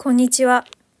こんにちは。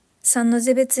サンノ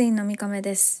ゼ別院の三亀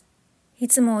です。い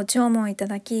つも聴聞いた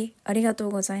だきありがとう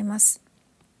ございます。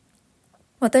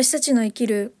私たちの生き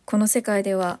るこの世界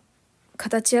では、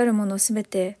形あるものすべ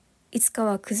ていつか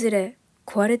は崩れ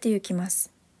壊れてゆきま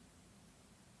す。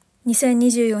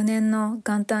2024年の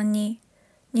元旦に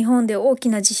日本で大き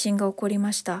な地震が起こり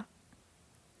ました。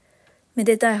め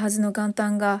でたいはずの元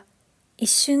旦が一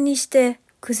瞬にして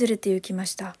崩れてゆきま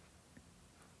した。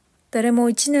誰も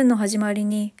一年の始まり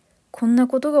にこんな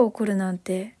ことが起こるなん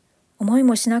て思い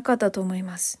もしなかったと思い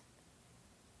ます。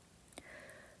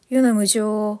世の無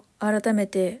常を改め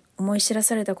て思い知ら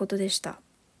されたことでした。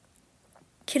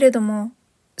けれども、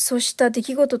そうした出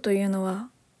来事というのは、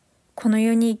この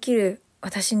世に生きる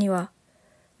私には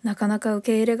なかなか受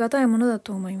け入れがたいものだ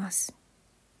と思います。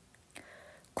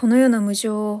この世の無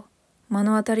常を目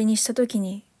の当たりにしたとき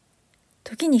に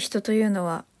人というの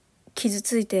は傷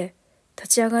ついて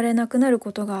立ち上がれなくなる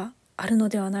ことがあるの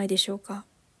ではないでしょうか。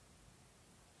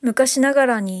昔なが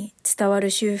らに伝わる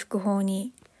修復法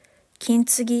に金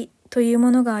継ぎという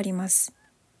ものがあります。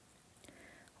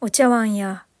お茶碗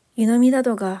や湯飲みな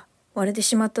どが割れて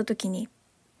しまったときに、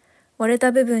割れ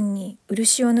た部分に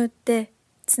漆を塗って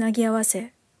つなぎ合わ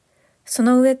せ、そ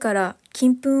の上から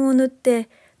金粉を塗って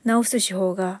直す手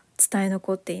法が伝え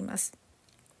残っています。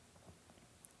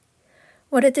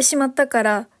割れてしまったか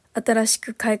ら新し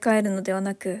く買い替えるのでは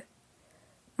なく、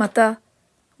また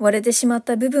割れてしまっ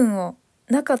た部分を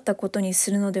なかったことにす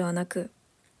るのではなく、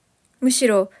むし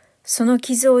ろその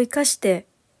傷を生かして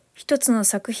一つの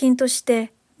作品とし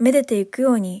てめでていく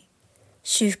ように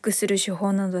修復する手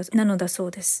法なのだそ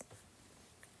うです。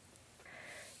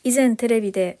以前テレ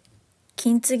ビで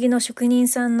金継ぎの職人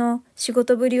さんの仕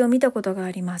事ぶりを見たことが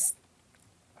あります。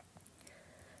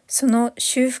その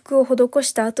修復を施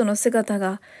した後の姿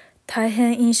が大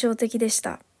変印象的でし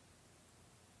た。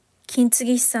金継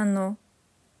ぎ師さんの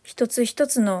一つ一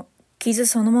つの傷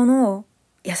そのものを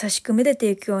優しくめでて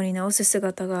いくように直す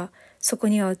姿がそこ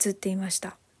には映っていまし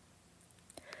た。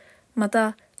ま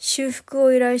た修復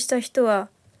を依頼した人は、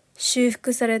修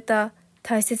復された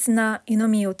大切な湯飲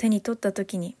みを手に取った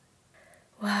時に、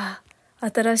わあ、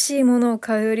新しいものを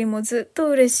買うよりもずっと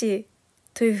嬉しい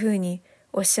というふうに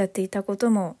おっしゃっていたこと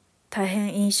も大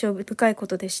変印象深いこ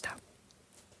とでした。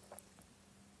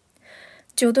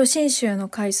浄土真宗の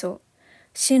開祖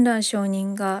親鸞上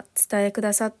人が伝えく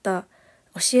ださった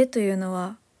教えというの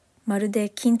は、まるで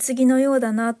金継ぎのよう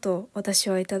だなと私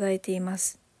はいただいていま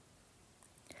す。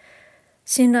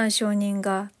親鸞上人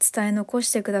が伝え残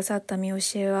してくださった見教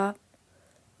えは、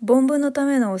凡夫のた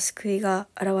めのお救いが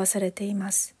表されてい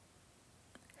ます。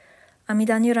阿弥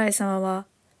陀如来様は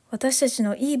私たち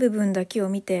のいい部分だけを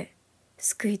見て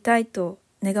救いたいと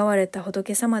願われた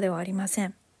仏様ではありませ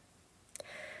ん。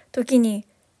時に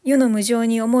世の無常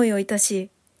に思いをいたし、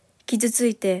傷つ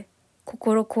いて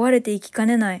心壊れていきか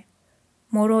ねない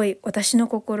脆い私の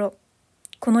心、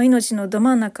この命のど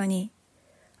真ん中に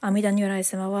阿弥陀如来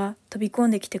様は飛び込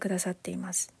んできてくださってい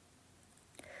ます。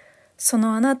そ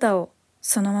のあなたを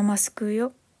そのまま救う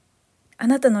よ。あ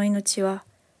なたの命は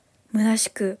虚し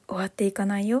く終わっていか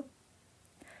ないよ。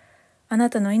あ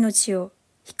なたの命を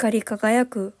光り輝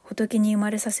く仏に生ま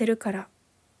れさせるから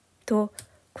と、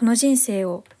この人生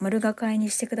を丸がかえに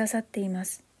してくださっていま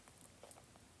す。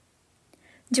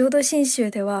浄土真宗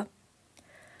では、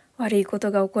悪いこ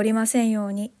とが起こりませんよ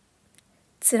うに、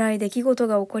辛い出来事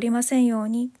が起こりませんよう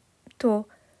にと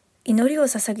祈りを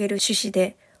捧げる趣旨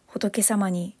で仏様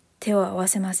に手を合わ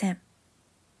せません。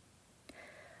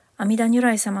阿弥陀如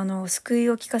来様のお救い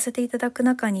を聞かせていただく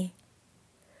中に、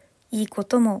いいこ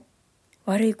とも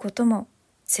悪いことも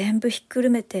全部ひっくる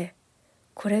めて、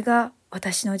これが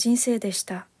私の人生でし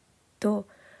たと、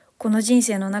この人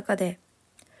生の中で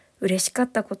嬉しか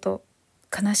ったこと、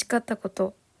悲しかったこ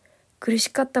と、苦し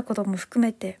かったことも含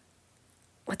めて、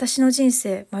私の人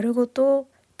生丸ごとを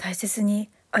大切に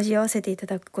味わわせていた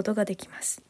だくことができます。